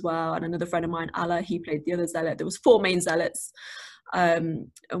zealots as well. And another friend of mine, Allah, he played the other zealot. There was 4 main zealots. You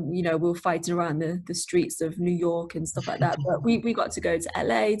know, we were fighting around the streets of New York and stuff like that. But we got to go to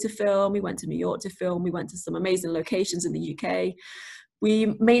LA to film. We went to New York to film. We went to some amazing locations in the UK.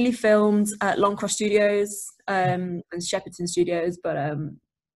 We mainly filmed at Longcross Studios and Shepperton Studios, but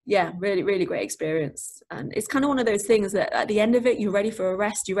yeah, really, really great experience. And it's kind of one of those things that at the end of it, you're ready for a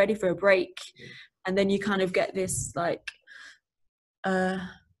rest, you're ready for a break, and then you kind of get this like,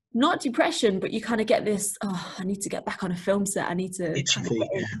 not depression, but you kind of get this, oh, I need to get back on a film set. I need to kind of get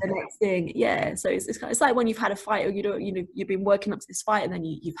into the next thing. Yeah. So it's like when you've had a fight, or you've been working up to this fight, and then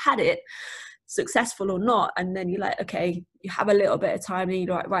you've had it, successful or not, and then you're like, okay, you have a little bit of time, and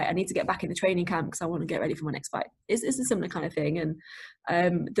you're like, right, I need to get back in the training camp because I want to get ready for my next fight. It's a similar kind of thing.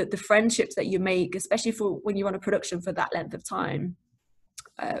 And the friendships that you make, especially for when you're on a production for that length of time,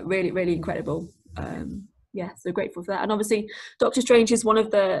 really, really incredible. Yeah, so grateful for that. And obviously Doctor Strange is one of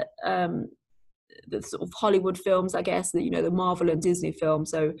the sort of Hollywood films, I guess, that, the Marvel and Disney film.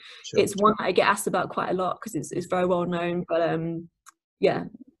 So it's one that I get asked about quite a lot because it's very well known. But yeah,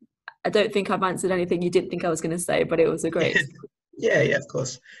 I don't think I've answered anything you didn't think I was going to say, but it was a great Yeah, of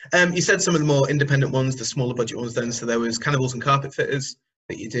course. You said some of the more independent ones, the smaller budget ones then. So there was Cannibals and Carpet Fitters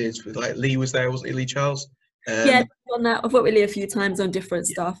that you did with, like, Lee was there, wasn't he, Lee Charles? Yeah, on that. I've worked with Lee a few times on different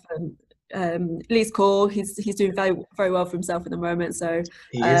stuff. And Lee's cool. He's doing very, very well for himself at the moment. So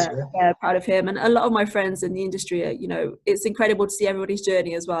he is, yeah, proud of him. And a lot of my friends in the industry, it's incredible to see everybody's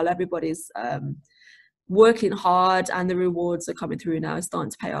journey as well. Everybody's working hard, and the rewards are coming through now. It's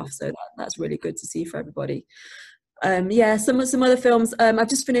starting to pay off. So that's really good to see for everybody. Yeah, some other films. I've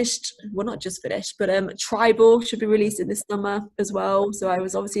just finished, well, not just finished, but Tribal should be released in this summer as well. So I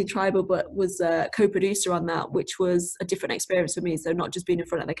was obviously in Tribal, but was a co-producer on that, which was a different experience for me. So not just being in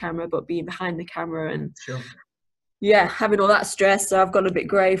front of the camera, but being behind the camera, and yeah, having all that stress. So I've gone a bit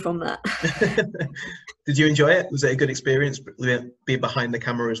grey from that. Did you enjoy it? Was it a good experience being behind the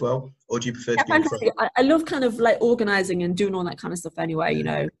camera as well, or do you prefer to be in front? I love kind of like organising and doing all that kind of stuff anyway.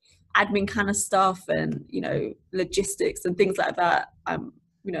 Admin kind of stuff, and logistics and things like that. I don't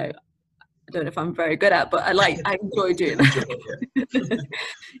know if I'm very good at, but I enjoy doing that.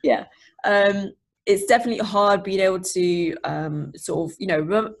 Yeah. It's definitely hard being able to sort of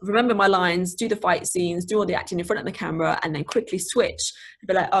remember my lines, do the fight scenes, do all the acting in front of the camera, and then quickly switch and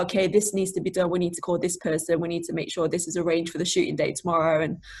be like, okay, this needs to be done, we need to call this person, we need to make sure this is arranged for the shooting day tomorrow.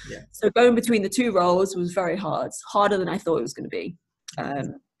 And so going between the two roles was very hard, harder than I thought it was going to be.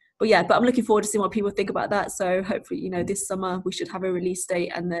 But I'm looking forward to seeing what people think about that. So hopefully, this summer we should have a release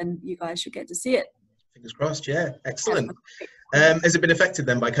date, and then you guys should get to see it. Fingers crossed. Yeah, excellent. Has it been affected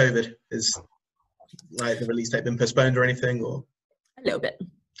then by COVID? Has like the release date been postponed or anything, or? A little bit.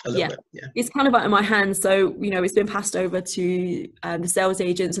 Yeah. It's kind of out of my hands. So it's been passed over to the sales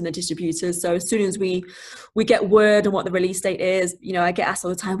agents and the distributors. So as soon as we get word on what the release date is, I get asked all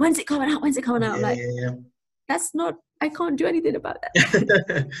the time, when's it coming out? Yeah. That's not, I can't do anything about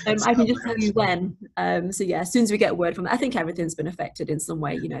that. I can just tell you when. So yeah, as soon as we get word from it, I think everything's been affected in some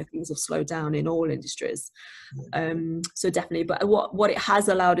way. Things have slowed down in all industries. So definitely, but what it has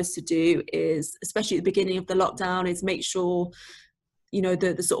allowed us to do is, especially at the beginning of the lockdown, is make sure,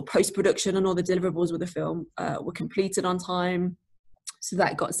 the sort of post-production and all the deliverables with the film were completed on time. So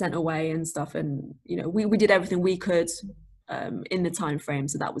that got sent away and stuff. And, we did everything we could in the time frame,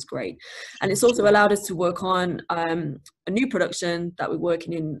 so that was great. And it's also allowed us to work on a new production that we're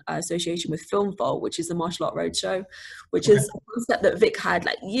working in association with Film Vault, which is the Martial Art Roadshow, which is a concept that Vic had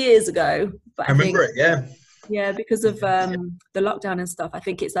like years ago. But I remember it, yeah, because of the lockdown and stuff, I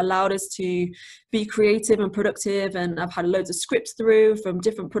think it's allowed us to be creative and productive. And I've had loads of scripts through from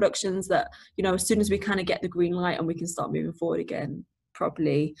different productions that, as soon as we kind of get the green light and we can start moving forward again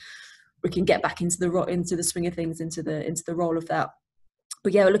properly, we can get back into the swing of things, into the role of that.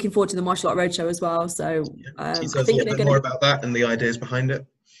 But yeah, we're looking forward to the Martial Art Roadshow as well. So I think a little bit more about that and the ideas behind it.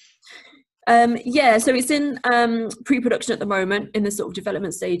 Yeah, so it's in pre-production at the moment, in the sort of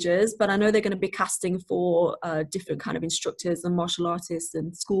development stages, but I know they're going to be casting for different kind of instructors and martial artists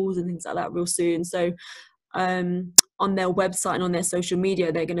and schools and things like that real soon. So on their website and on their social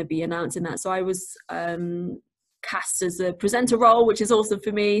media, they're going to be announcing that. So I was cast as a presenter role, which is awesome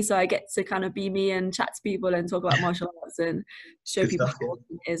for me. So I get to kind of be me and chat to people and talk about martial arts and show people how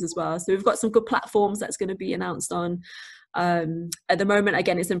awesome it is as well. So we've got some good platforms that's going to be announced on. At the moment,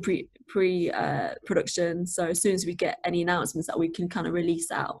 again, it's in pre-production. So as soon as we get any announcements that we can kind of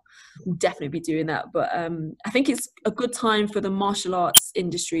release out, we'll definitely be doing that. But I think it's a good time for the martial arts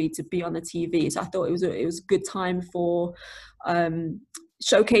industry to be on the TV. So I thought it was a good time for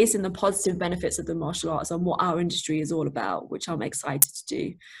showcasing the positive benefits of the martial arts and what our industry is all about, which I'm excited to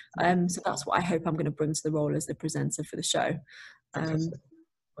do. So that's what I hope I'm going to bring to the role as the presenter for the show.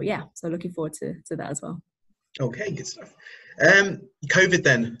 But yeah, so looking forward to that as well. Okay, good stuff. COVID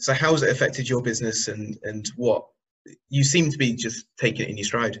then, so how has it affected your business, and what you seem to be just taking it in your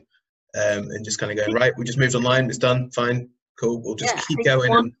stride, and just kind of going, right, we just moved online, it's done, fine, cool, we'll just keep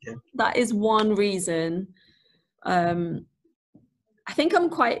going. That is one reason. I think I'm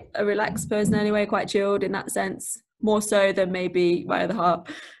quite a relaxed person anyway, quite chilled in that sense, more so than maybe my other half.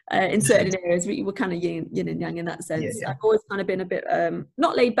 In certain areas, we're kind of yin and yang in that sense. I've always kind of been a bit,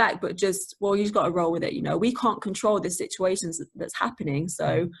 not laid back, but just, well, you've got to roll with it. You know, we can't control the situations that's happening.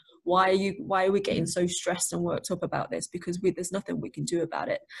 So why are we getting so stressed and worked up about this? Because there's nothing we can do about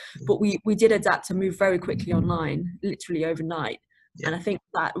it. But we did adapt and move very quickly online, literally overnight. And I think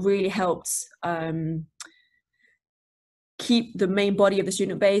that really helped keep the main body of the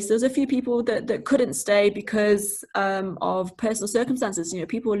student base. There's a few people that couldn't stay because of personal circumstances. You know,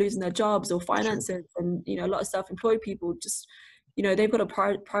 people are losing their jobs or finances, and you know, a lot of self-employed people just, you know, they've got to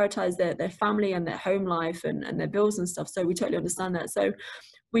prioritize their family and their home life and their bills and stuff. So we totally understand that. So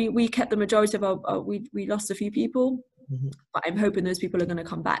we kept the majority of our we lost a few people, but I'm hoping those people are going to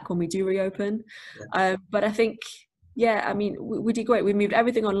come back when we do reopen. But I think, yeah, I mean, we did great. We moved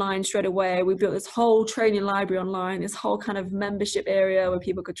everything online straight away. We built this whole training library online, this whole kind of membership area where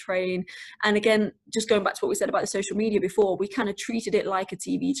people could train. And again, just going back to what we said about the social media before, we kind of treated it like a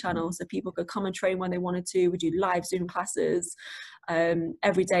TV channel, so people could come and train when they wanted to. We do live Zoom classes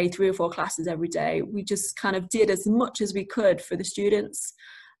every day, 3 or 4 classes every day. We just kind of did as much as we could for the students.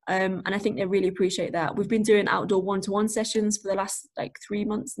 And I think they really appreciate that. We've been doing outdoor one-to-one sessions for the last 3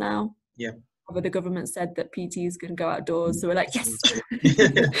 months now. Yeah. The government said that PTs can go outdoors, so we're like, yes.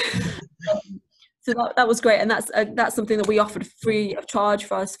 So that was great, and that's something that we offered free of charge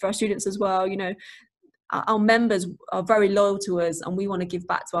for our students as well. You know, our members are very loyal to us, and we want to give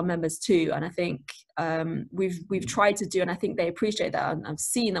back to our members too. And I think we've tried to do, and I think they appreciate that. And I've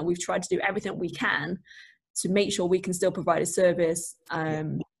seen that we've tried to do everything we can to make sure we can still provide a service,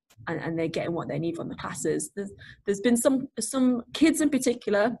 and they're getting what they need from the classes. There's been some kids in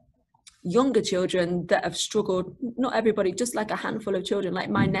particular, younger children, that have struggled. Not everybody, just like a handful of children. Like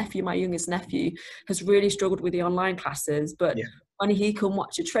my youngest nephew has really struggled with the online classes, but when he can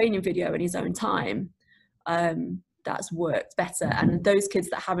watch a training video in his own time, that's worked better. And those kids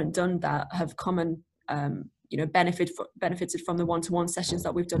that haven't done that have come and you know, benefited from the one-to-one sessions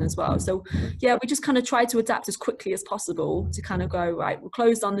that we've done as well. So yeah, we just kind of try to adapt as quickly as possible to kind of go, right, we're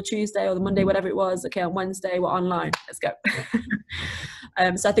closed on the Tuesday or the Monday, whatever it was. Okay, on Wednesday we're online, let's go.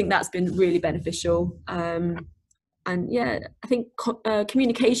 So I think that's been really beneficial. And yeah, I think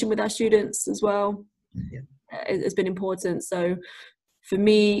communication with our students as well has been important. So for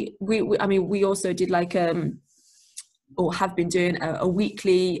me, we also did like or have been doing a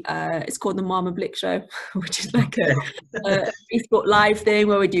weekly, it's called the Mama Blick Show, which is like a Facebook Live thing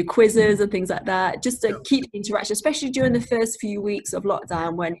where we do quizzes and things like that, just to keep interaction, especially during the first few weeks of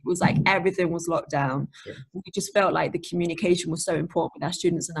lockdown when it was like everything was locked down. We just felt like the communication was so important with our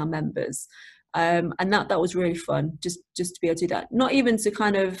students and our members. And that was really fun, just to be able to do that. Not even to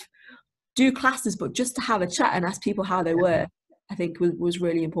kind of do classes, but just to have a chat and ask people how they were, I think was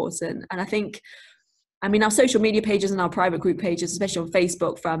really important. And I think, I mean, our social media pages and our private group pages, especially on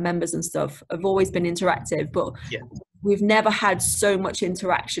Facebook for our members and stuff, have always been interactive, but we've never had so much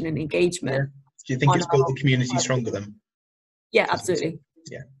interaction and engagement. Do you think it's built the community stronger then? Yeah, absolutely.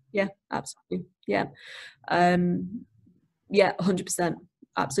 Yeah, absolutely. Yeah. 100%.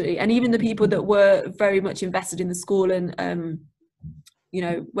 Absolutely. And even the people that were very much invested in the school and, you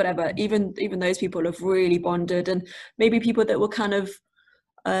know, whatever, even those people have really bonded. And maybe people that were kind of,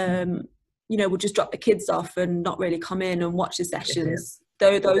 you know, would just drop the kids off and not really come in and watch the sessions.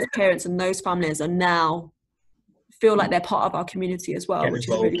 Though those parents and those families are now feel like they're part of our community as well, which is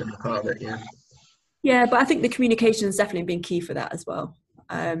really part of it, yeah. But I think the communication has definitely been key for that as well.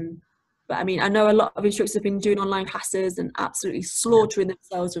 But I mean, I know a lot of instructors have been doing online classes and absolutely slaughtering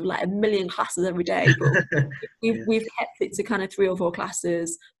themselves with like 1 million classes every day. But we've kept it to kind of 3 or 4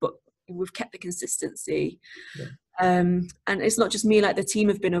 classes, but we've kept the consistency. And it's not just me, like the team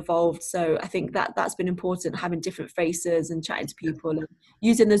have been involved. So I think that's been important, having different faces and chatting to people and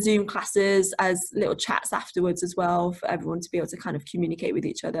using the Zoom classes as little chats afterwards as well, for everyone to be able to kind of communicate with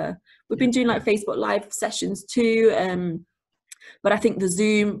each other. We've been doing like Facebook Live sessions too. But I think the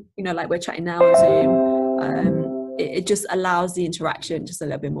Zoom, you know, like we're chatting now on Zoom, it just allows the interaction just a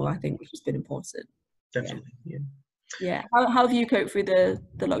little bit more, I think, which has been important. Definitely, yeah. How have you coped through the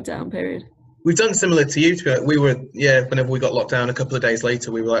lockdown period? We've done similar to you. We were, whenever we got locked down, a couple of days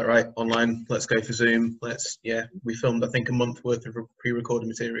later, we were like, right, online, let's go for Zoom. We filmed, I think, a month worth of pre-recorded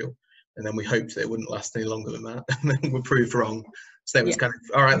material. And then we hoped that it wouldn't last any longer than that. And then we proved wrong. So it was kind of,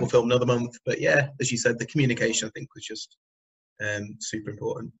 all right, we'll film another month. But yeah, as you said, the communication, I think, was just super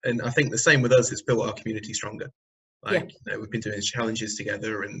important. And I think the same with us, it's built our community stronger. Like, you know, we've been doing challenges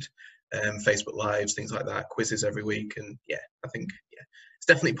together and Facebook Lives, things like that, quizzes every week. And yeah, I think it's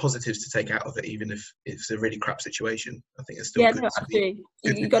definitely positives to take out of it, even if it's a really crap situation. I think it's still good No, to be absolutely.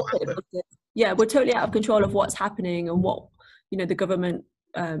 good to You be got put to out take there. the positive. Yeah, we're totally out of control of what's happening and what, you know, the government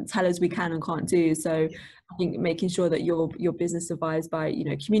tell us we can and can't do. So I think making sure that your business survives by, you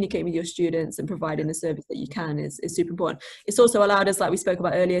know, communicating with your students and providing the service that you can is super important. It's also allowed us, like we spoke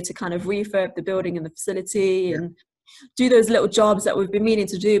about earlier, to kind of refurb the building and the facility and do those little jobs that we've been meaning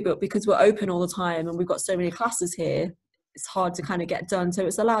to do, but because we're open all the time and we've got so many classes here, it's hard to kind of get done. So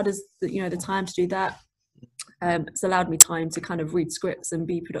it's allowed us, you know, the time to do that. It's allowed me time to kind of read scripts and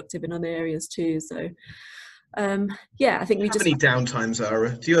be productive in other areas too. So I think we just Have any downtime,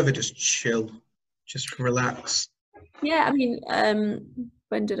 Zara? Do you ever just chill, just relax? Yeah, I mean,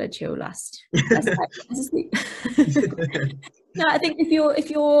 when did I chill last? Last night, I was asleep. No, I think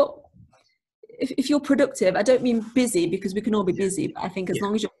if you're productive, I don't mean busy because we can all be busy, but I think as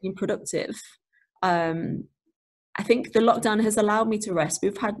long as you're being productive, I think the lockdown has allowed me to rest.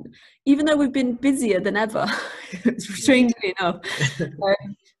 We've had, even though we've been busier than ever, strangely enough,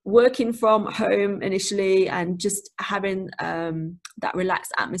 working from home initially and just having that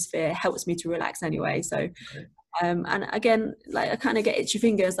relaxed atmosphere helps me to relax anyway. So, and again, like I kind of get itchy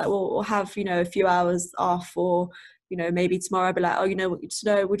fingers, like we'll have, you know, a few hours off, or, you know, maybe tomorrow I'll be like, oh, you know what,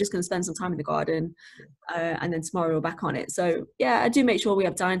 today we're just going to spend some time in the garden. And then tomorrow we're back on it. So yeah, I do make sure we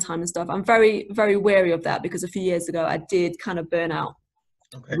have downtime and stuff. I'm very, very wary of that because a few years ago I did kind of burn out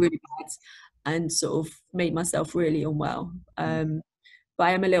really bad and sort of made myself really unwell. But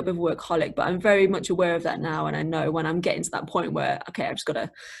I am a little bit of a workaholic, but I'm very much aware of that now. And I know when I'm getting to that point where, okay, I've just got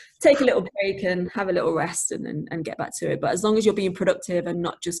to take a little break and have a little rest and get back to it. But as long as you're being productive and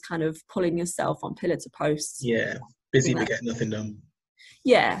not just kind of pulling yourself on pillar to post. Yeah, busy but getting nothing done.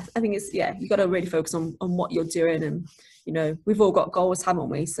 Yeah, I think it's, you got to really focus on what you're doing. And, you know, we've all got goals, haven't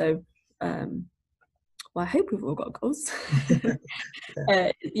we? So, well, I hope we've all got goals.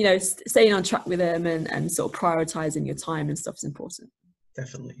 You know, staying on track with them and sort of prioritizing your time and stuff is important.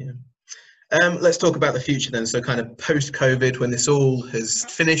 Definitely, yeah. Let's talk about the future then. So kind of post-COVID, when this all has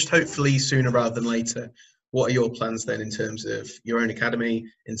finished, hopefully sooner rather than later, what are your plans then in terms of your own academy,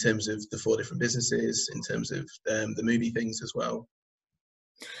 in terms of the 4 different businesses, in terms of the movie things as well?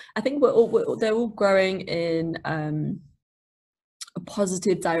 I think they're all growing in a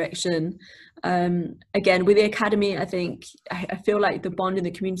positive direction. Again, with the academy, I think I feel like the bond in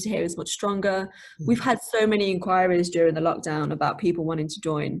the community here is much stronger. We've had so many inquiries during the lockdown about people wanting to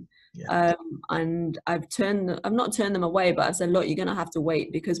join. And I've not turned them away, but I've said, look, you're going to have to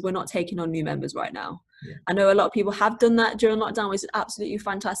wait because we're not taking on new members right now. I know a lot of people have done that during lockdown, which is absolutely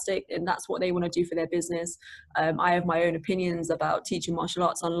fantastic, and that's what they want to do for their business. I have my own opinions about teaching martial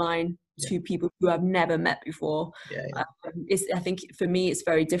arts online to people who I've never met before. I think for me, it's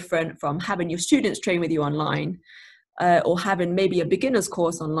very different from having your students train with you online or having maybe a beginner's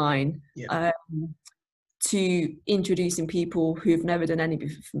course online. To introducing people who've never done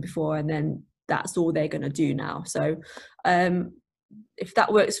anything before, and then that's all they're going to do now. So if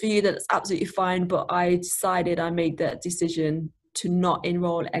that works for you, that's absolutely fine. But I made that decision to not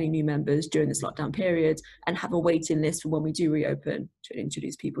enroll any new members during this lockdown period and have a waiting list for when we do reopen to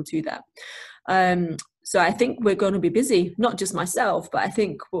introduce people to that. So I think we're going to be busy, not just myself, but I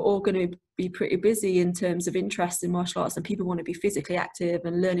think we're all going to be pretty busy in terms of interest in martial arts, and people want to be physically active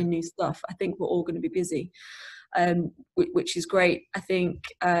and learning new stuff. I think we're all going to be busy, which is great. I think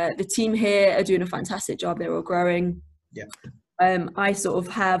the team here are doing a fantastic job. They're all growing. I sort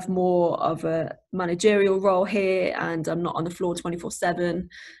of have more of a managerial role here, and I'm not on the floor 24/7,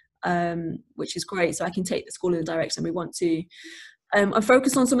 which is great. So I can take the school in the direction we want to. I'm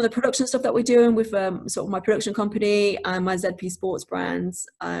focused on some of the production stuff that we're doing with sort of my production company and my ZP Sports brands.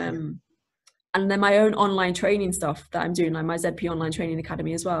 And then my own online training stuff that I'm doing, like my ZP Online Training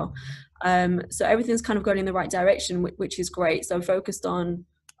Academy as well. So everything's kind of going in the right direction, which is great. So I'm focused on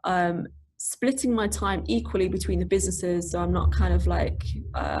splitting my time equally between the businesses. So I'm not kind of like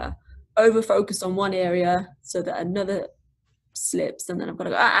over focused on one area so that another slips and then I've got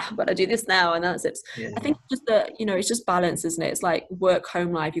to go, I've got to do this now, and that slips. I think just that, you know, it's just balance, isn't it? It's like work,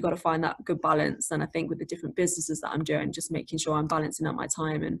 home life. You've got to find that good balance. And I think with the different businesses that I'm doing, just making sure I'm balancing out my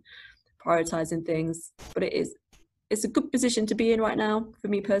time and prioritizing things. But it's a good position to be in right now for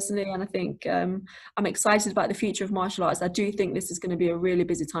me personally, and I think I'm excited about the future of martial arts. I do think this is going to be a really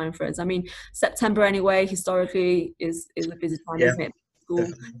busy time for us. I mean, September anyway, historically is a busy time, isn't it? School.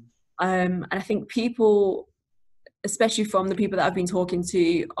 And I think people, especially from the people that I've been talking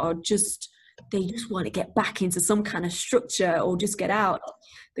to, are just they just want to get back into some kind of structure or just get out.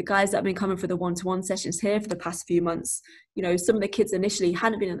 The guys that have been coming for the one-to-one sessions here for the past few months, you know, some of the kids initially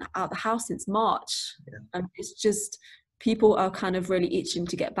hadn't been out of the house since March. Yeah. And it's just, people are kind of really itching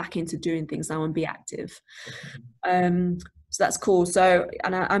to get back into doing things now and be active. So that's cool. So,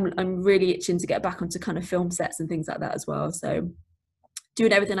 and I'm really itching to get back onto kind of film sets and things like that as well. So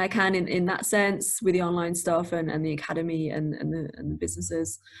doing everything I can in that sense with the online stuff and the academy and the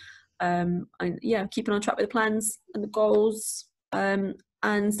businesses. And yeah, keeping on track with the plans and the goals,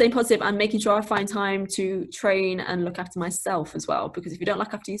 and staying positive and making sure I find time to train and look after myself as well, because if you don't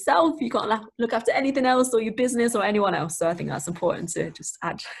look after yourself, you can't look after anything else or your business or anyone else. So I think that's important to just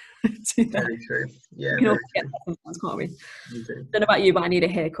add to that. Very true. Yeah, we can all forget that sometimes, can't we? You do. I don't know about you, but I need a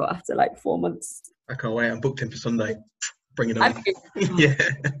haircut after like 4 months. I can't wait. I'm booked in for Sunday. Bring it on. Yeah.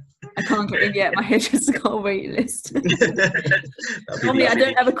 I can't get in yet. My hairdresser's got a wait list. Normally I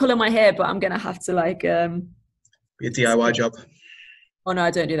don't ever colour my hair, but I'm gonna have to like be a DIY job. Oh no,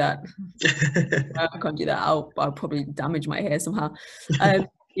 I don't do that. No, I can't do that. I'll probably damage my hair somehow.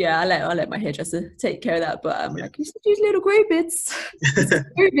 Yeah, I'll let my hairdresser take care of that. But I'm like, you should use little grey bits.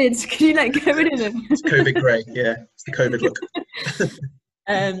 Grey bits. Can you like get rid of them? It's COVID grey. Yeah, it's the COVID look.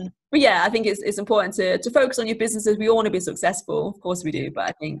 But yeah, I think it's important to focus on your businesses. We all want to be successful, of course we do, but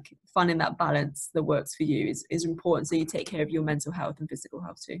I think finding that balance that works for you is important, so you take care of your mental health and physical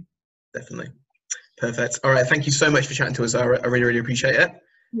health too. Definitely. Perfect. All right, thank you so much for chatting to us, Zara. I really appreciate it.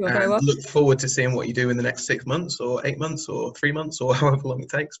 You're very welcome. Look forward to seeing what you do in the next 6 months or 8 months or 3 months or however long it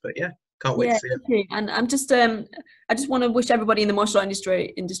takes. But yeah, can't wait to see it. And I'm just I just want to wish everybody in the martial art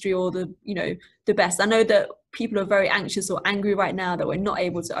industry all the, you know, the best. I know that people are very anxious or angry right now that we're not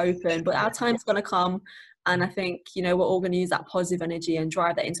able to open, but our time's going to come. And I think, you know, we're all going to use that positive energy and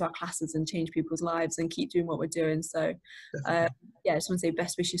drive that into our classes and change people's lives and keep doing what we're doing. So yeah, I just want to say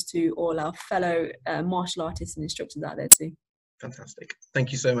best wishes to all our fellow martial artists and instructors out there too. Fantastic.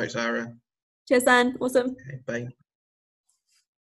 Thank you so much, Zara. Cheers, Dan. Awesome. Okay, bye.